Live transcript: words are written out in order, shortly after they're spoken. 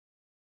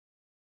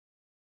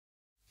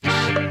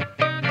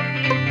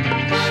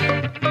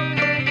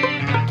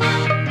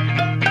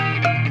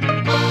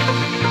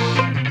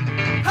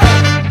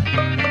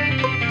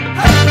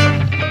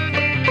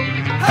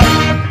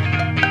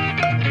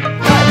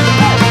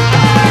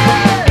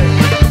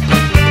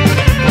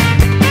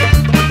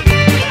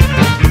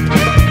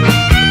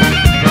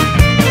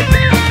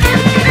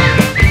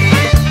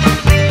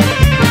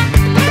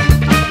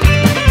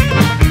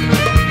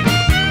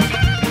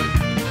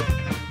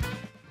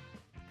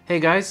Hey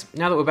guys,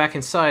 now that we're back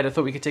inside, I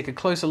thought we could take a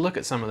closer look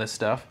at some of this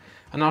stuff,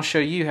 and I'll show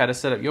you how to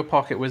set up your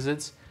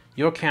PocketWizards,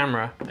 your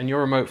camera, and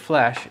your remote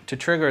flash to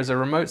trigger as a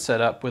remote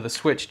setup with a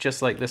switch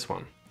just like this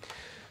one.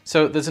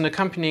 So there's an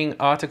accompanying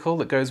article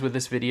that goes with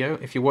this video.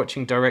 If you're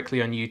watching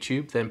directly on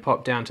YouTube, then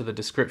pop down to the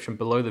description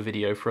below the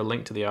video for a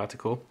link to the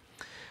article.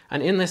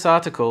 And in this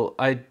article,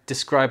 I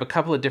describe a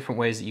couple of different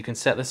ways that you can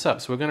set this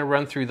up. So we're going to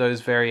run through those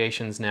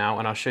variations now,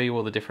 and I'll show you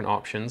all the different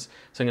options.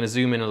 So I'm going to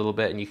zoom in a little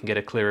bit and you can get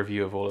a clearer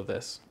view of all of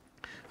this.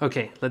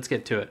 Okay, let's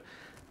get to it.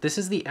 This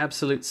is the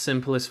absolute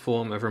simplest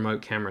form of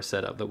remote camera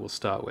setup that we'll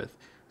start with.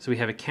 So we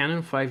have a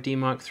Canon 5D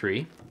Mark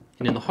III,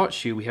 and in the hot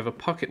shoe we have a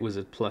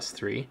PocketWizard Plus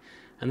 3,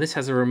 and this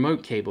has a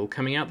remote cable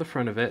coming out the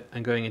front of it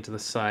and going into the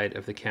side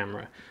of the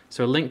camera.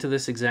 So a link to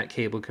this exact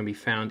cable can be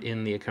found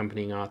in the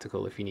accompanying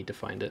article if you need to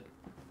find it.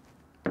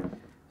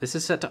 This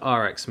is set to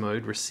RX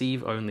mode,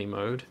 receive only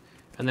mode,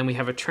 and then we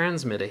have a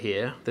transmitter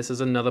here. This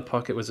is another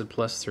PocketWizard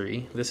Plus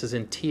 3. This is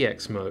in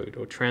TX mode,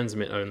 or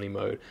transmit only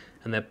mode,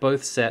 and they're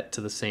both set to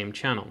the same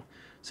channel.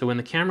 So when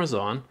the camera's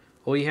on,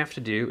 all you have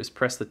to do is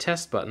press the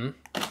test button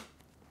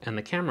and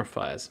the camera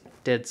fires.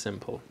 Dead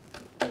simple.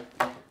 I'm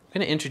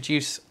going to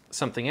introduce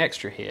something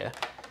extra here,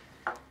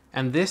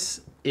 and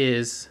this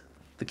is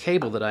the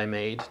cable that I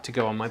made to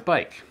go on my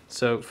bike.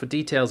 So for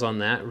details on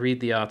that, read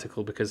the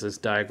article because there's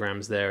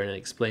diagrams there and it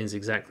explains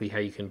exactly how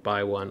you can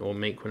buy one or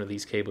make one of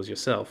these cables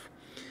yourself.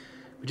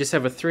 We just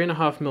have a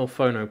 3.5mm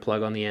phono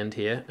plug on the end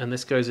here, and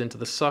this goes into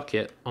the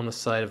socket on the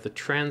side of the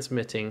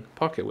transmitting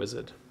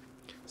PocketWizard.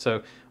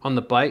 So on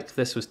the bike,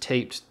 this was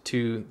taped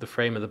to the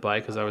frame of the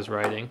bike as I was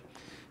riding,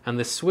 and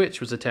this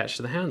switch was attached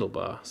to the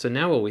handlebar. So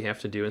now all we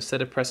have to do,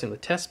 instead of pressing the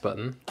test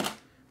button,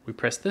 we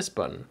press this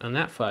button, and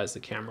that fires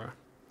the camera.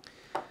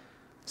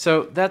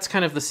 So that's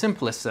kind of the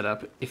simplest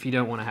setup if you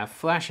don't want to have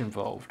flash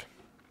involved.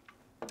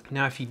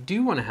 Now if you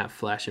do want to have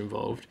flash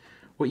involved,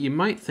 what you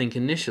might think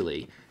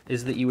initially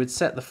is that you would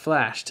set the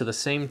flash to the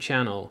same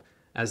channel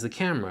as the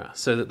camera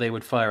so that they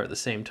would fire at the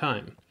same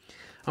time.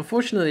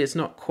 Unfortunately, it's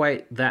not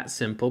quite that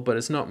simple, but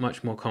it's not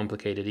much more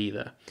complicated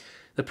either.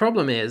 The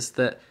problem is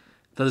that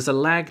there's a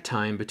lag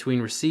time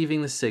between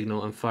receiving the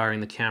signal and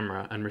firing the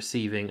camera and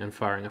receiving and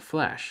firing a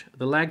flash.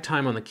 The lag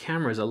time on the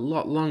camera is a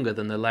lot longer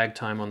than the lag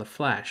time on the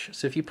flash.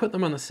 So if you put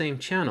them on the same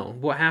channel,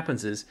 what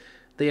happens is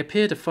they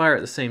appear to fire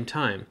at the same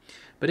time,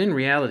 but in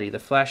reality the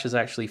flash is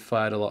actually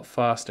fired a lot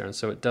faster, and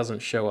so it doesn't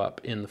show up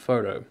in the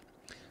photo.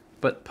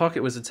 But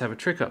PocketWizards have a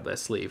trick up their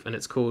sleeve, and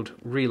it's called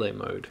relay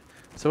mode.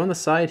 So on the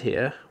side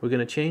here, we're going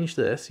to change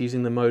this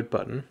using the mode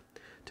button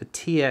to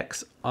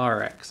TX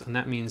RX, and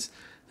that means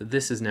that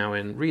this is now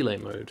in relay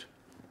mode.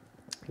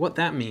 What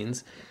that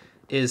means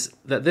is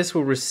that this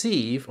will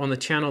receive on the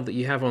channel that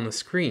you have on the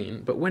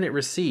screen, but when it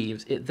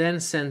receives, it then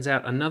sends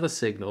out another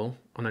signal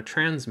on a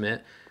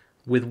transmit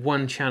with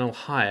one channel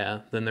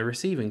higher than the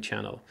receiving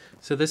channel.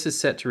 So this is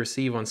set to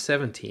receive on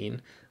 17.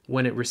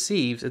 When it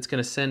receives, it's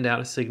going to send out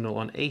a signal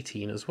on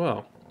 18 as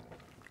well.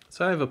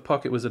 So I have a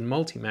PocketWizard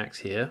Multimax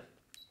here.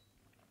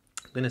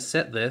 I'm going to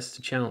set this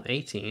to channel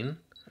 18,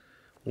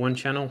 one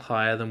channel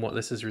higher than what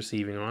this is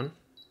receiving on.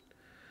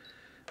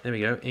 There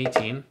we go,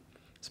 18.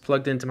 It's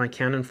plugged into my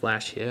Canon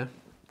flash here.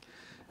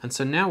 And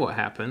so now what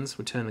happens,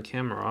 we'll turn the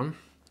camera on.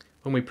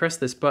 When we press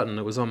this button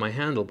that was on my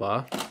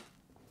handlebar,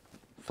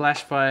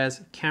 flash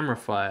fires, camera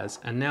fires,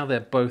 and now they're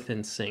both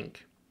in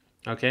sync.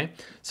 Okay,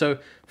 so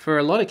for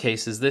a lot of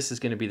cases, this is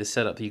going to be the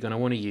setup that you're going to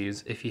want to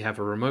use if you have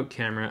a remote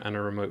camera and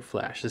a remote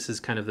flash. This is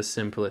kind of the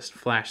simplest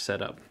flash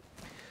setup.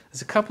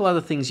 There's a couple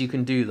other things you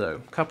can do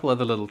though, a couple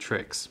other little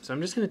tricks. So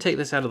I'm just going to take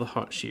this out of the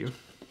hot shoe.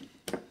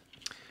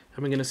 And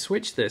we're going to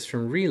switch this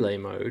from relay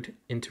mode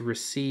into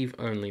receive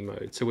only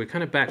mode. So we're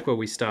kind of back where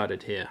we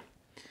started here.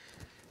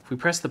 If we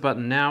press the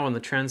button now on the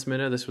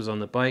transmitter, this was on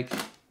the bike,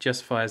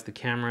 just fires the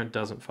camera,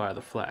 doesn't fire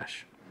the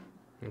flash.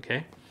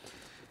 Okay.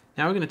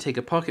 Now we're going to take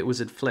a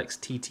PocketWizard Flex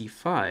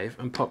TT5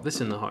 and pop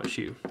this in the hot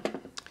shoe.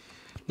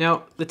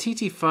 Now the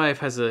TT5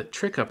 has a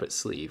trick up its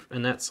sleeve,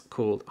 and that's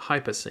called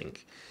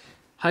hypersync.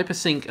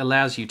 Hypersync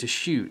allows you to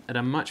shoot at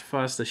a much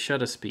faster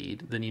shutter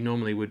speed than you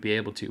normally would be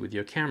able to with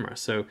your camera.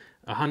 So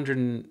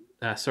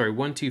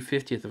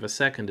 1/250th of a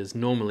second is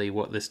normally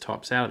what this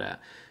tops out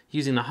at.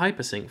 Using the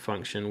hypersync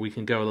function, we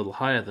can go a little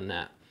higher than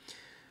that.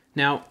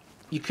 Now,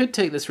 you could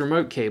take this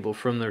remote cable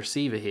from the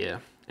receiver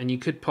here, and you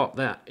could pop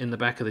that in the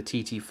back of the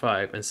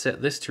TT5 and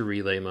set this to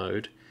relay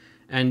mode,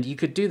 and you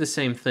could do the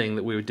same thing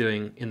that we were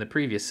doing in the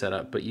previous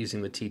setup, but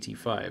using the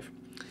TT5.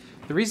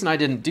 The reason I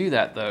didn't do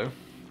that, though,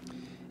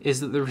 is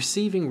that the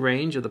receiving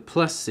range of the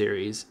Plus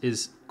series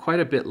is quite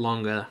a bit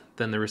longer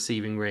than the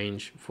receiving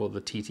range for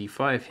the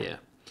TT5 here.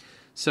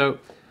 So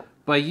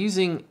by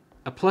using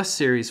a Plus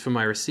series for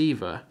my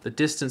receiver, the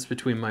distance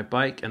between my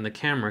bike and the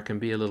camera can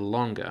be a little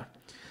longer.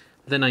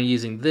 Then I'm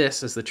using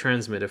this as the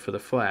transmitter for the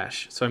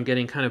flash, so I'm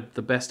getting kind of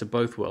the best of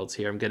both worlds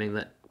here. I'm getting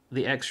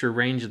the extra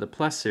range of the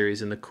Plus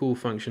series and the cool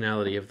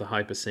functionality of the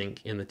hypersync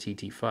in the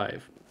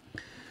TT5.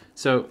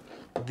 So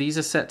these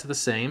are set to the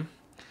same.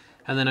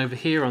 And then over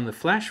here on the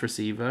flash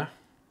receiver,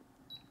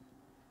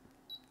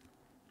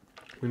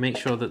 we make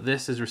sure that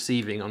this is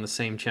receiving on the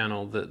same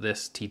channel that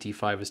this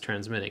TT5 is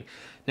transmitting.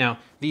 Now,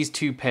 these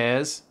two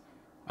pairs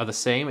are the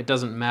same. It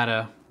doesn't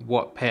matter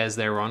what pairs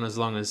they're on as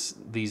long as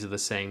these are the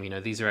same. You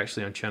know, these are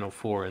actually on channel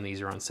 4 and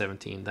these are on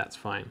 17. That's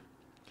fine.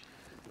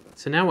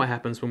 So now what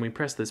happens when we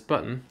press this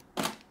button?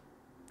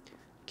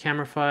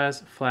 Camera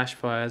fires, flash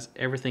fires,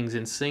 everything's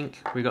in sync.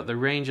 We got the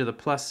range of the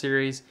Plus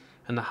series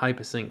and the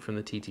hypersync from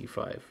the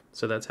TT5.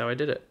 So that's how I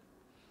did it.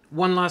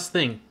 One last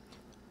thing.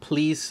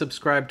 Please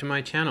subscribe to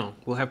my channel.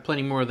 We'll have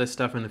plenty more of this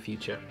stuff in the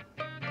future.